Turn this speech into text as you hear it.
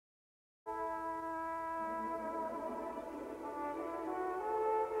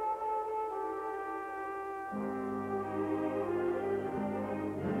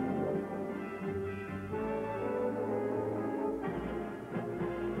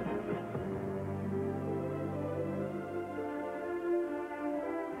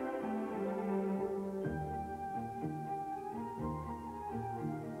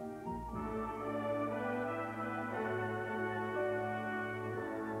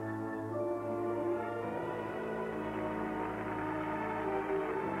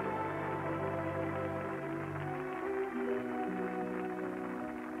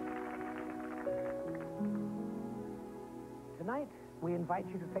we invite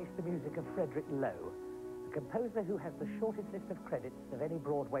you to face the music of Lerner Lowe, a composer who has the shortest list of credits of any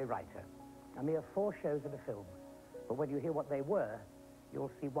Broadway writer. A mere 4 shows and a film. But when you hear what they were,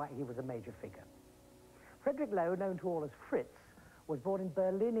 you'll see why he was a major figure. Lerner Lowe, known to all as Fritz, was born in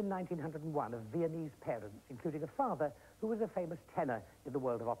Berlin in 1901 of Viennese parents, including a father who was a famous tenor in the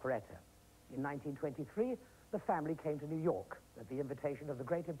world of operetta. In 1923, the family came to New York at the invitation of the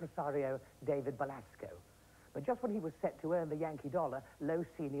great impresario David Belasco. But just when he was set to earn the Yankee dollar, Lowe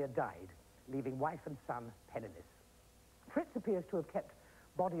Sr. died, leaving wife and son penniless. Fritz appears to have kept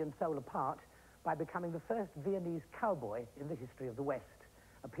body and soul apart by becoming the first Viennese cowboy in the history of the West,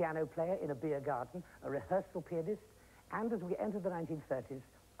 a piano player in a beer garden, a rehearsal pianist, and, as we enter the 1930s,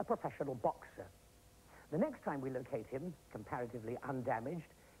 a professional boxer. The next time we locate him, comparatively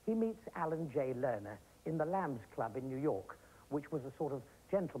undamaged, he meets Alan J. Lerner in the Lambs Club in New York, which was a sort of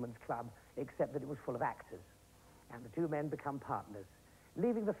gentleman's club, except that it was full of actors. And the two men become partners,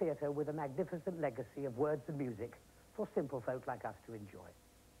 leaving the theatre with a magnificent legacy of words and music for simple folk like us to enjoy.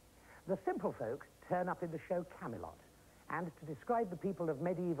 The simple folk turn up in the show Camelot, and to describe the people of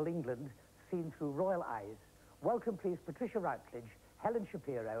medieval England seen through royal eyes, welcome please Patricia Routledge, Helen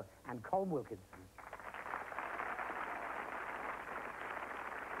Shapiro, and Colm Wilkinson.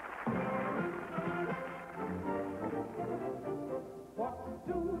 What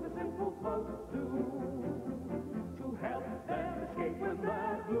do the simple folk do to help them escape when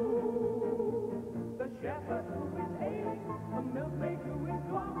they're blue? The shepherd who is ailing, the milkmaid who is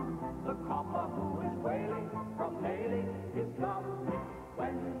glum, the copper who is wailing from nailing his thumb.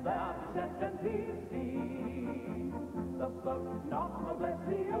 When they're beset and deceived, the folk not to bless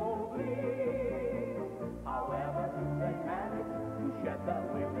the old leaf. However do they manage to shed their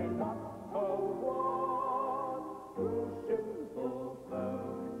weary lot? Oh, what do simple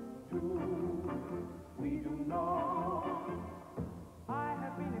folk do? We do not. I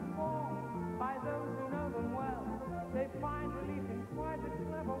have been informed by those who know them well, they find relief in quite a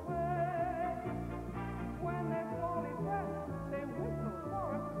clever way. When they're fully dressed, they whistle for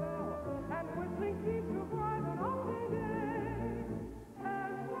a spell, and whistling seems to brighten up their day.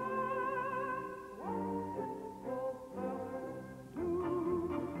 And that's what simple folk do.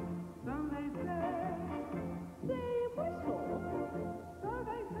 So they say, they whistle, so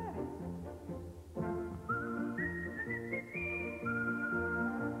they say.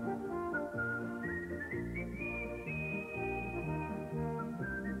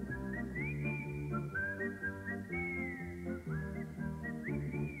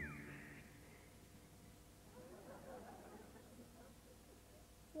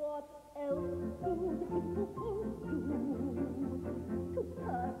 What else do the simple folk do to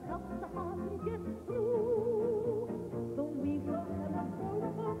perk up the heart and get through? The wee folk and the grown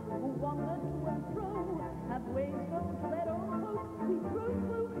folk who wander to and fro have ways known to their own folk we grown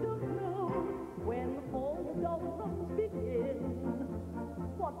folk don't know. When the fall doldrums begin,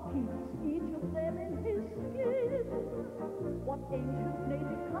 what keeps each of them in his skin? What ancient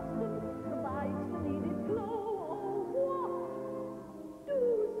native custom provides the needed glow?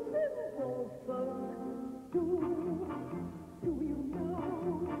 Simple folk do you know?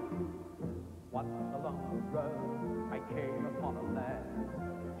 Once along the road I came upon a lad,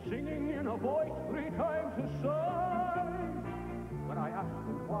 singing in a voice 3 times his size. When I asked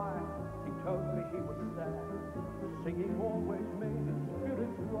him why, he told me he was sad. Singing always made his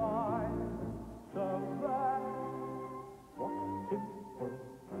spirit rise. So that's what simple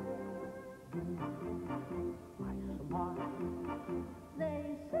folk do. I surmise they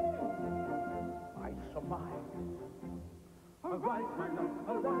say, I surmise. Arise, my love,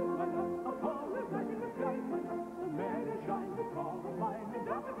 upon the rising of judgment. The man is shine to call the line, and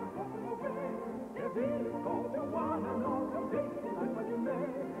up at the bottom of the way. If he is called to one and all, compete like what you may.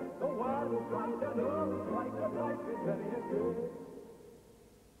 The world is right and all is right, and life is very good.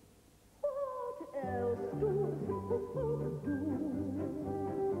 what else do the simple folk do?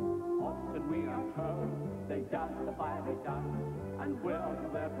 Often we are told they justify they dance, and will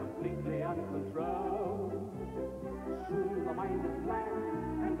they're completely uncontrolled. Soon the mind is blank,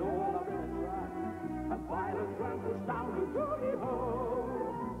 and all are in a trance, a violent trance astounding to behold.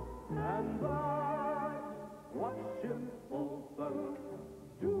 And that's what simple folk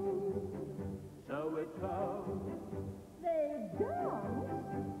do. So it's told. They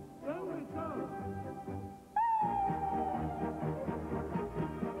dance? So it's told.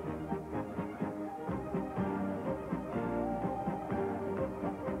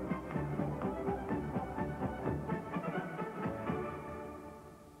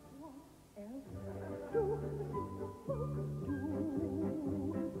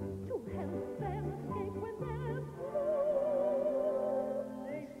 To help them escape when they're blue?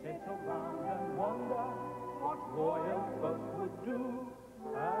 royal folk would do,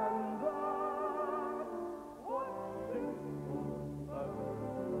 and that's what simple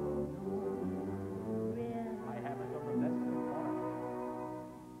folks do. I have it on the lesson part.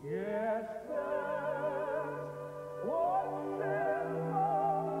 Yes, that's what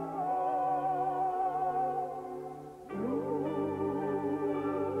simple folks do.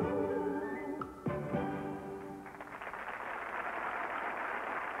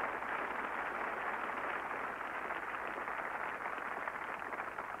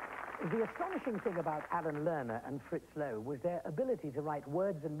 The astonishing thing about Alan Lerner and Fritz Lowe was their ability to write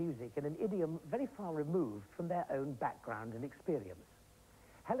words and music in an idiom very far removed from their own background and experience.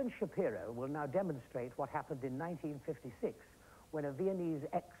 Helen Shapiro will now demonstrate what happened in 1956 when a Viennese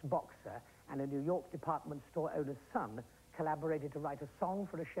ex-boxer and a New York department store owner's son collaborated to write a song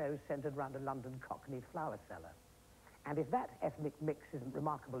for a show centered around a London Cockney flower seller. And if that ethnic mix isn't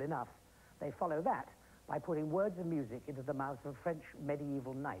remarkable enough, they follow that by putting words and music into the mouth of a French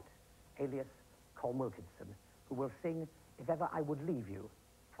medieval knight, alias Colm Wilkinson, who will sing If Ever I Would Leave You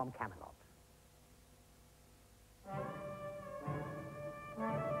from Camelot.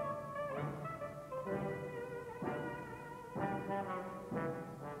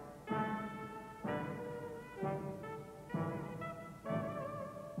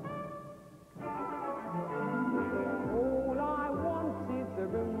 All I want is a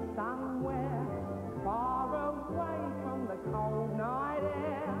room somewhere far away from the cold night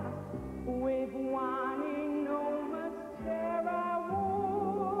air, with one enormous chair.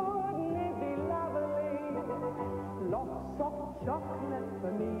 Wouldn't it be lovely? Lots of chocolate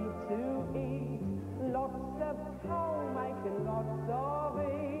for me to eat, lots of coal making lots of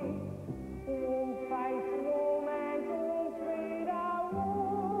it. Warm face, warm hands, warm feet.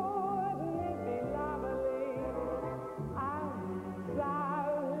 Wouldn't it be lovely? Oh, so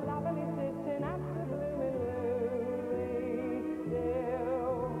lovely sitting at the blooming lily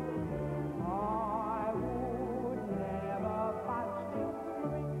still. I would never budge till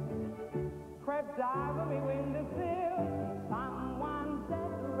spring crept over me windowsill. Someone's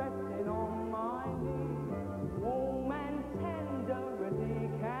dead resting on my knee, warm and tender as he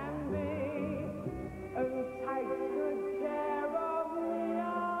can be. Who takes good care of me?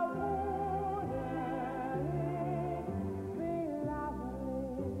 Oh, wouldn't it be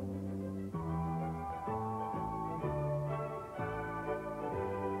lovely?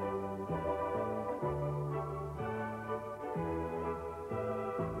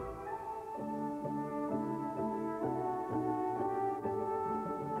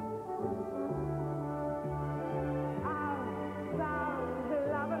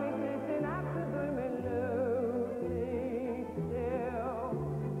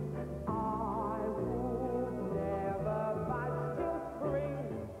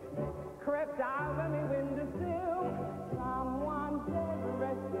 Over me windowsill, someone dead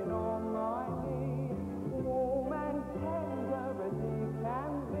resting on my knee, warm and tender as he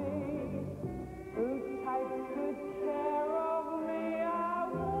can be. Who takes good care of me? Oh,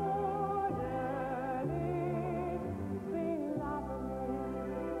 wouldn't it be lovely,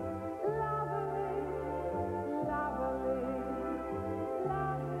 lovely, lovely,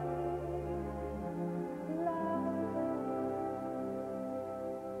 lovely, lovely?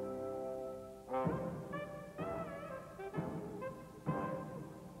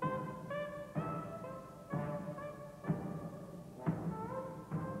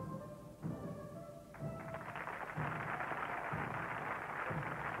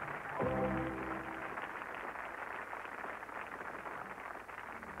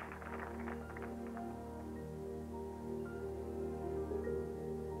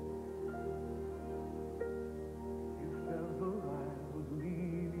 If ever I would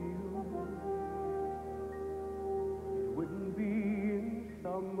leave you, it wouldn't be in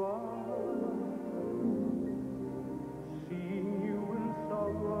summer. Seeing you in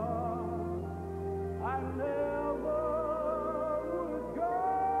summer, I never would go.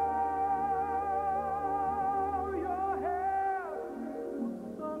 Your hair was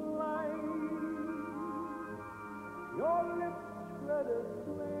sunlight, your lips threaded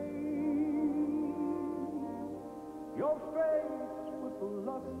flame, your face was a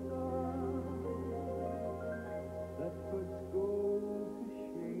luster that puts gold to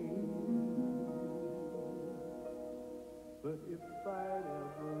shame. But if I'd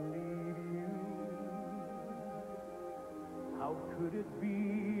ever leave you, how could it be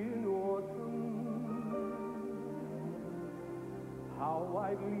in autumn? How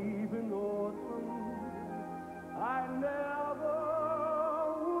I'd leave in autumn, I never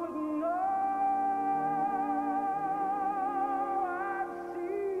would know. I've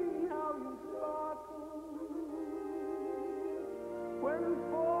seen how you sparkle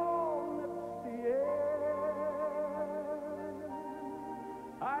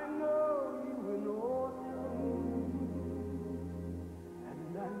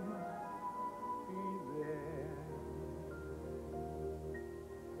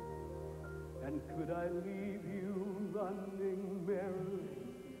could I leave you running merrily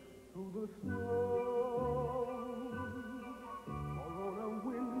through the snow? Or on a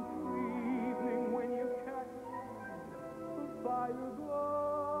wintry evening when you catch the fire glow?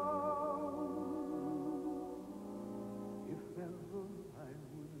 If ever I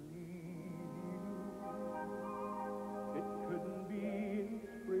would leave you, it couldn't be in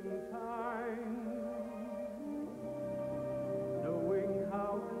springtime, knowing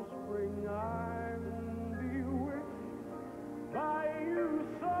how in spring I'm bewitched by you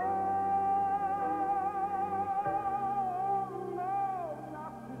so. No,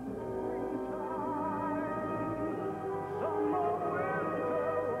 not in springtime, summer, winter,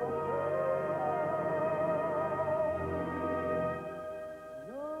 or fall.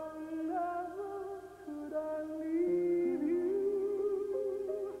 No, never could I leave you.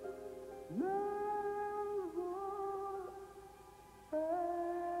 Never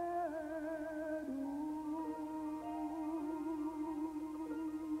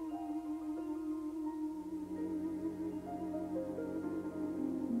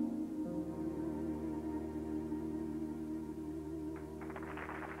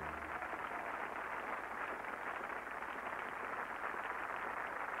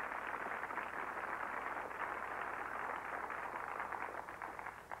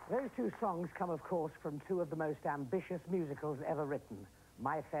Those two songs come, of course, from two of the most ambitious musicals ever written,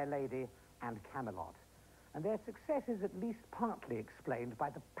 My Fair Lady and Camelot. And their success is at least partly explained by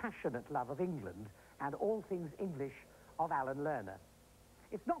the passionate love of England and all things English of Alan Lerner.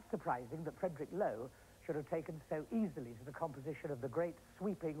 It's not surprising that Frederick Lowe should have taken so easily to the composition of the great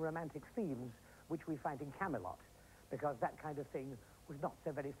sweeping romantic themes which we find in Camelot, because that kind of thing was not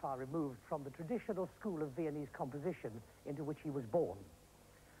so very far removed from the traditional school of Viennese composition into which he was born.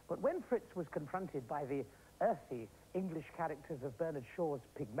 But when Fritz was confronted by the earthy English characters of Bernard Shaw's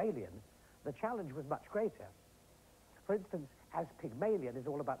Pygmalion, the challenge was much greater. For instance, as Pygmalion is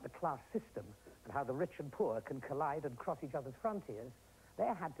all about the class system and how the rich and poor can collide and cross each other's frontiers,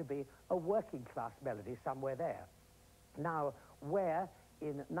 there had to be a working class melody somewhere there. Now, where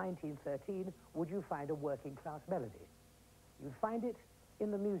in 1913 would you find a working class melody? You'd find it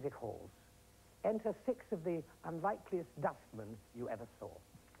in the music halls. Enter 6 of the unlikeliest dustmen you ever saw.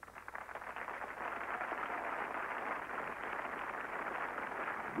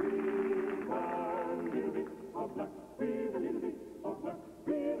 With a little bit of luck, with a little bit of luck,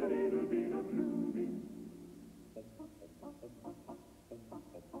 with a little bit of blooming.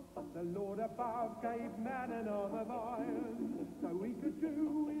 The Lord above gave man another iron, so he could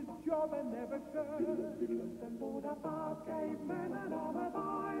do his job and never turn. The Lord above gave man another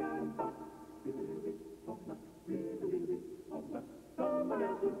iron, but with a little bit of luck, with a little bit of luck, someone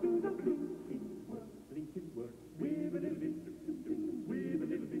else will do the blinking work, with a little bit, with a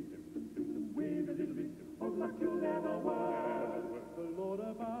little bit, with a little bit of luck you'll never work. The Lord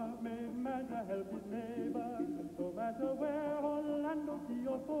above made man to help his neighbor, no matter where on land or sea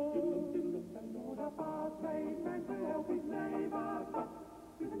or foe. The Lord above made man to help his neighbor, but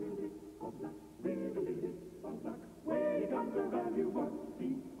with a little bit of luck, with a little bit of luck, where he comes to value what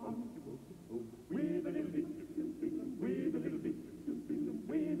he owns. With a little bit, with a little bit,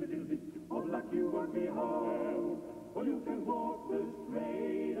 with a little bit of luck you won't be home, or you can walk the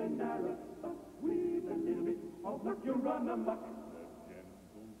straight and narrow, but with a little bit of luck you run amok. The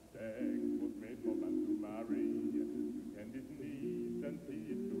gentle stag was made for man to marry, to tend his needs and see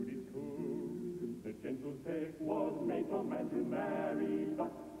it through his coat. The gentle stag was made for man to marry,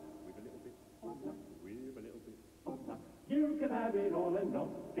 but with a little bit of luck, with a little bit of luck, you can have it all and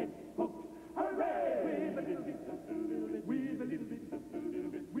not get hooked. Hooray! With a little bit, just a little bit, with a little bit, just a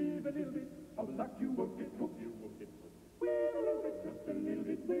little bit, with a little bit of luck you won't get hooked, you won't get hooked. With a little bit, just a little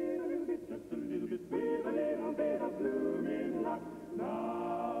bit, with a little bit, just a little bit, with a little bit of blooming luck.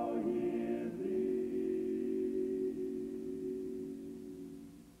 Now hear this.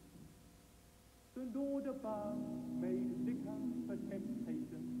 The Lord above made liquor for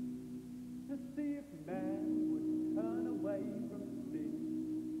temptation, to see if man would turn away from sin.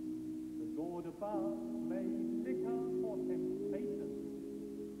 The Lord above made liquor for temptation,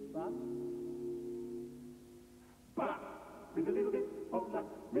 but with a little bit of luck,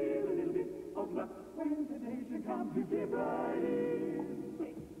 with a little bit of luck, when temptation comes you give right in.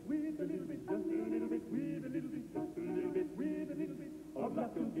 With a little bit, just a little bit, with a little bit, just a little bit, with a little bit of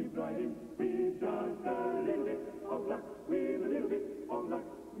luck you'll give right in. With just a little bit of luck, with a little bit of luck,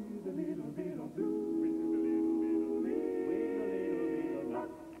 with a little bit of blue, with a little bit of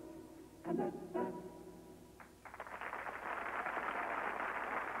luck, and that's that.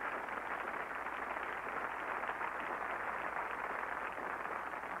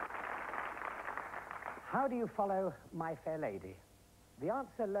 How do you follow My Fair Lady? The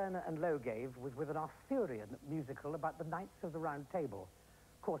answer Lerner and Lowe gave was with an Arthurian musical about the Knights of the Round Table.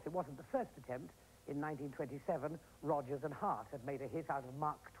 Of course, it wasn't the first attempt. In 1927, Rodgers and Hart had made a hit out of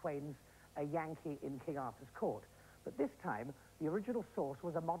Mark Twain's A Yankee in King Arthur's Court. But this time, the original source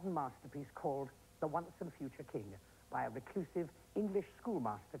was a modern masterpiece called The Once and Future King by a reclusive English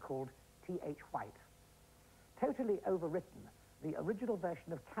schoolmaster called T.H. White. Totally overwritten, the original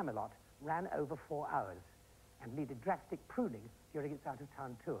version of Camelot ran over 4 hours and needed drastic pruning during its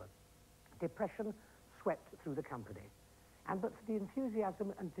out-of-town tour. Depression swept through the company. And but for the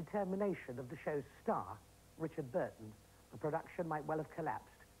enthusiasm and determination of the show's star, Richard Burton, the production might well have collapsed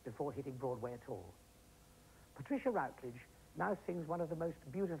before hitting Broadway at all. Patricia Routledge now sings one of the most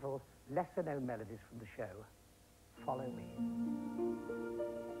beautiful, lesser-known melodies from the show, Follow Me.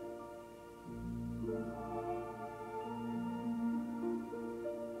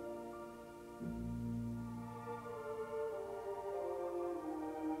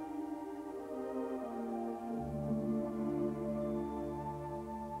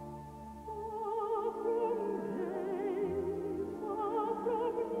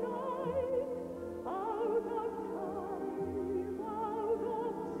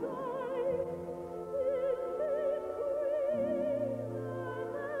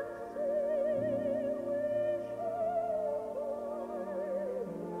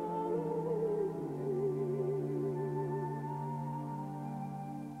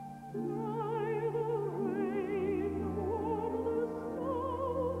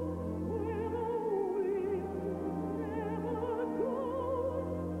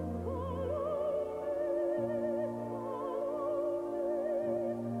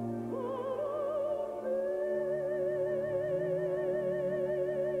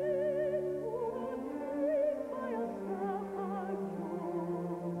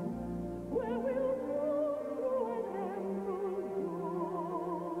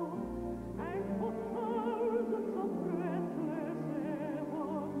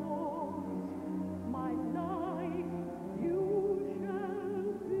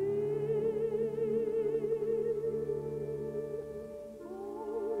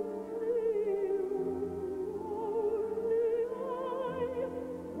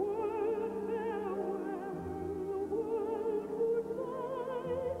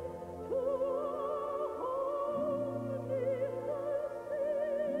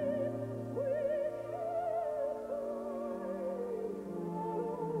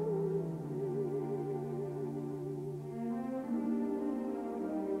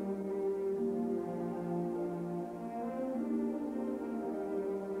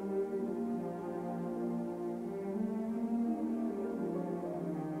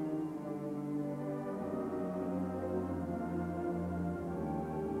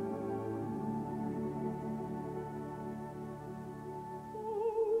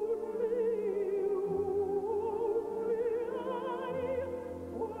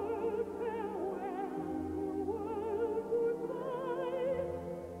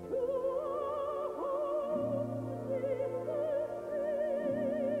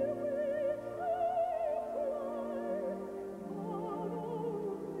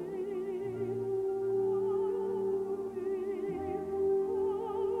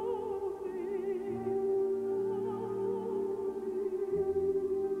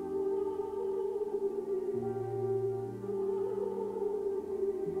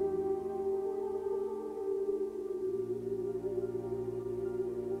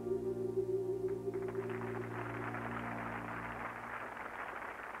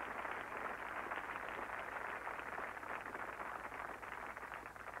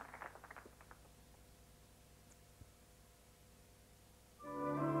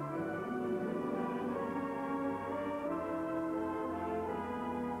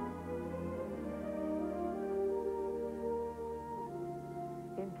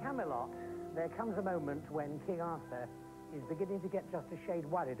 In Camelot, there comes a moment when King Arthur is beginning to get just a shade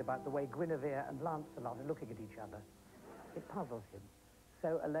worried about the way Guinevere and Lancelot are looking at each other. It puzzles him.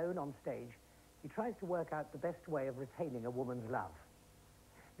 So, alone on stage, he tries to work out the best way of retaining a woman's love.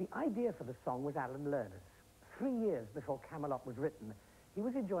 The idea for the song was Alan Lerner's. 3 years before Camelot was written, he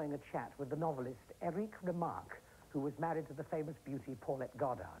was enjoying a chat with the novelist Eric Remarque, who was married to the famous beauty Paulette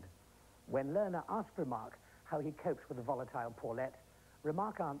Goddard. When Lerner asked Remarque how he coped with the volatile Paulette,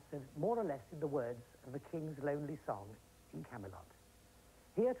 Remarque answered more or less in the words of the King's lonely song in Camelot.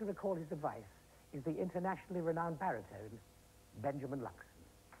 Here to recall his advice is the internationally renowned baritone, Benjamin Luxon.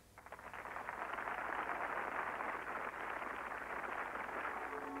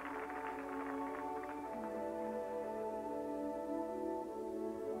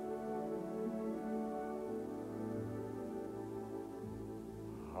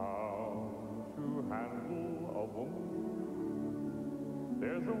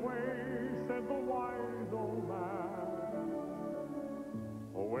 There's a way, said the wise old man,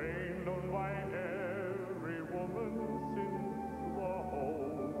 a way known by every woman since the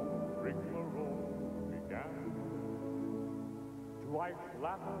whole rigmarole began. Do I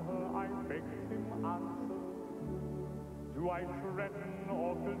flatter her? I beg him answer. Do I threaten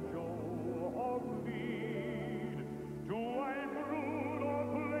or cajole or plead? Do I brood or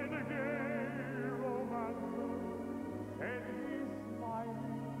play the gay romancer? Said he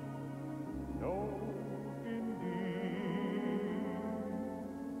smiling, no, indeed.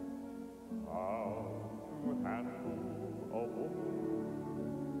 How to handle a woman?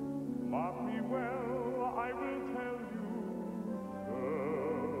 Mark me well, I will tell you, sir,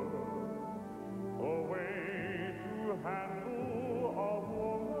 a way to handle a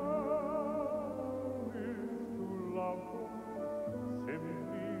woman is to love her,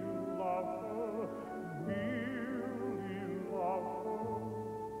 simply love her, merely love her,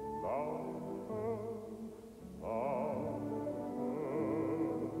 love her, love her.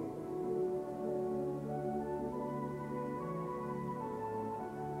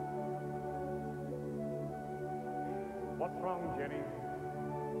 What's wrong, Jenny?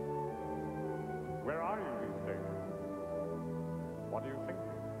 Where are you these days? What do you think?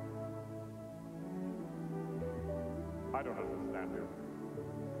 I don't understand you.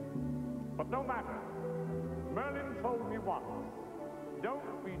 But no matter. Merlin told me once,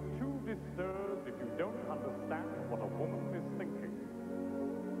 don't be too disturbed if you don't understand what a woman is thinking.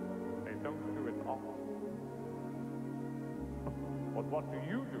 They don't do it often. But what do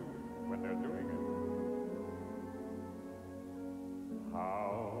you do when they're doing it?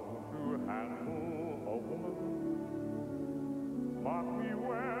 How to handle a woman? Mark me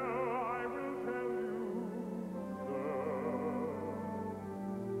well, I will tell you, sir,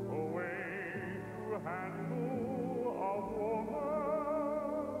 a way to handle a woman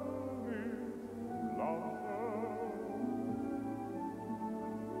is love her,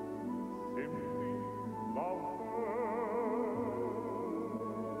 simply love her,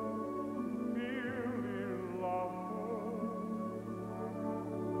 merely love her,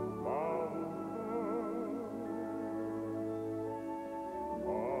 love her.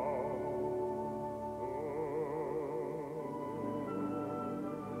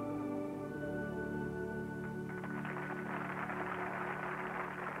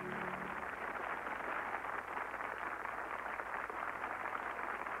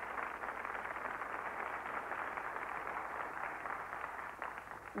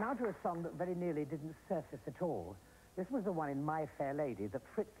 Now to a song that very nearly didn't surface at all. This was the one in My Fair Lady that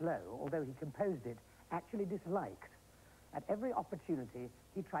Fritz Lowe, although he composed it, actually disliked. At every opportunity,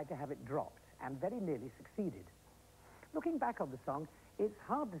 he tried to have it dropped, and very nearly succeeded. Looking back on the song, it's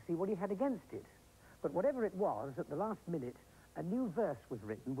hard to see what he had against it. But whatever it was, at the last minute, a new verse was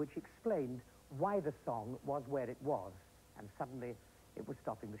written which explained why the song was where it was, and suddenly it was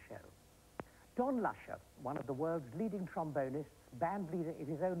stopping the show. Don Lusher, one of the world's leading trombonists, band leader in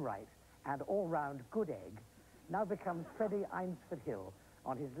his own right, and all-round good egg, now becomes Freddie Eynsford Hill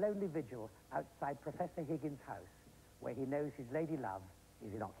on his lonely vigil outside Professor Higgins' house, where he knows his lady love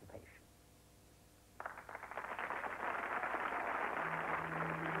is in occupation.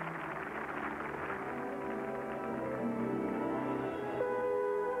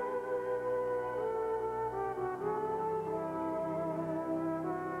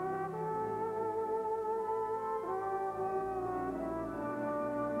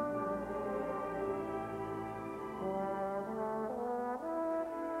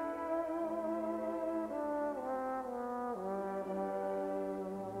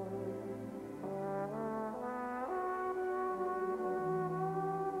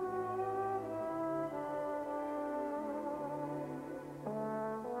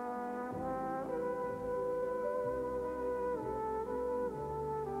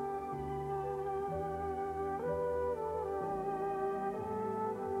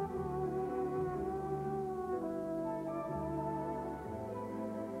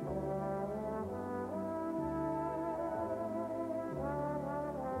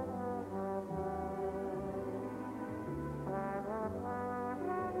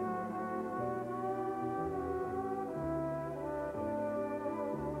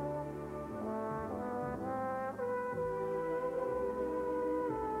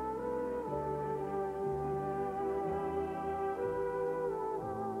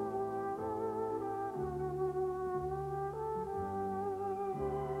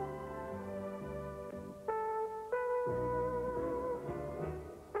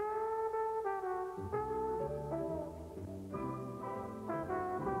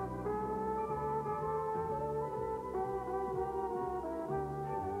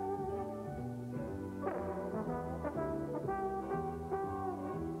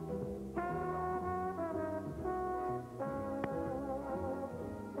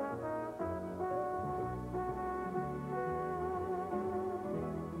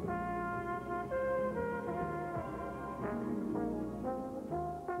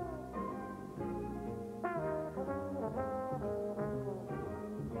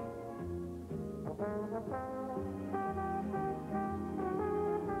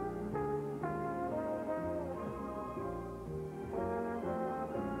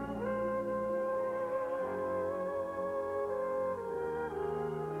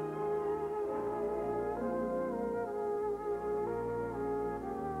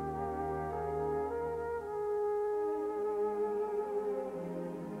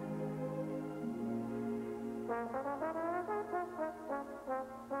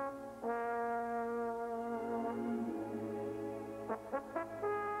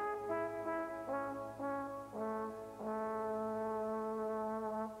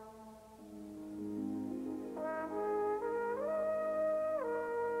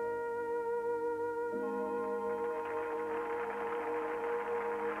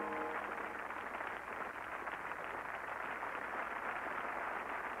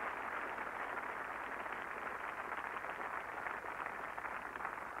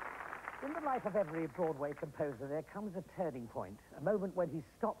 In the life of every Broadway composer, there comes a turning point, a moment when he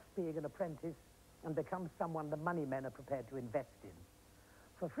stops being an apprentice and becomes someone the money men are prepared to invest in.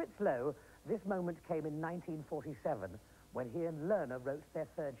 For Fritz Lowe, this moment came in 1947, when he and Lerner wrote their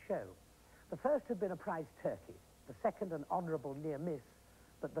third show. The first had been a prize turkey, the second an honourable near miss,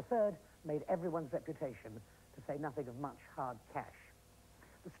 but the third made everyone's reputation, to say nothing of much hard cash.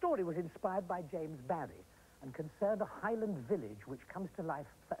 The story was inspired by James Barrie, and concerned a Highland village which comes to life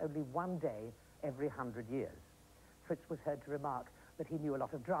for only one day every 100 years. Fritz was heard to remark that he knew a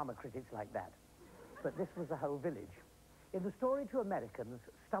lot of drama critics like that. But this was the whole village. In the story, two Americans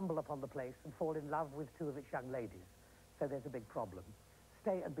stumble upon the place and fall in love with two of its young ladies. So there's a big problem.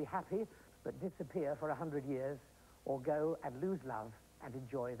 Stay and be happy, but disappear for 100 years, or go and lose love and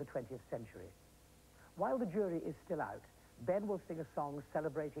enjoy the 20th century. While the jury is still out, Ben will sing a song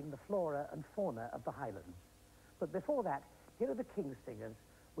celebrating the flora and fauna of the Highlands. But before that, here are the King's Singers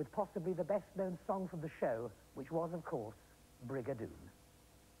with possibly the best-known song from the show, which was, of course, Brigadoon.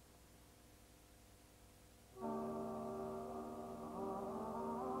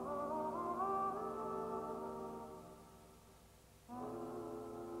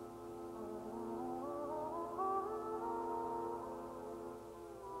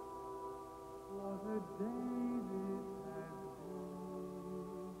 What a day this has been,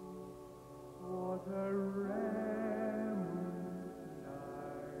 what a rammed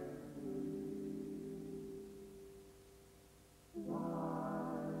night.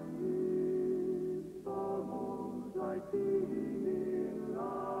 Why, it's almost like being in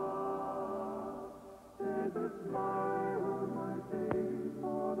love. There's a smile on my face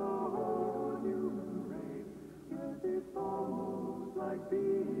for the whole human race. Yes, it's almost like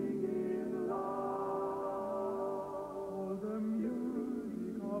being in love. For the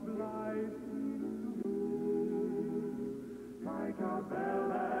music of life seems to be like a bell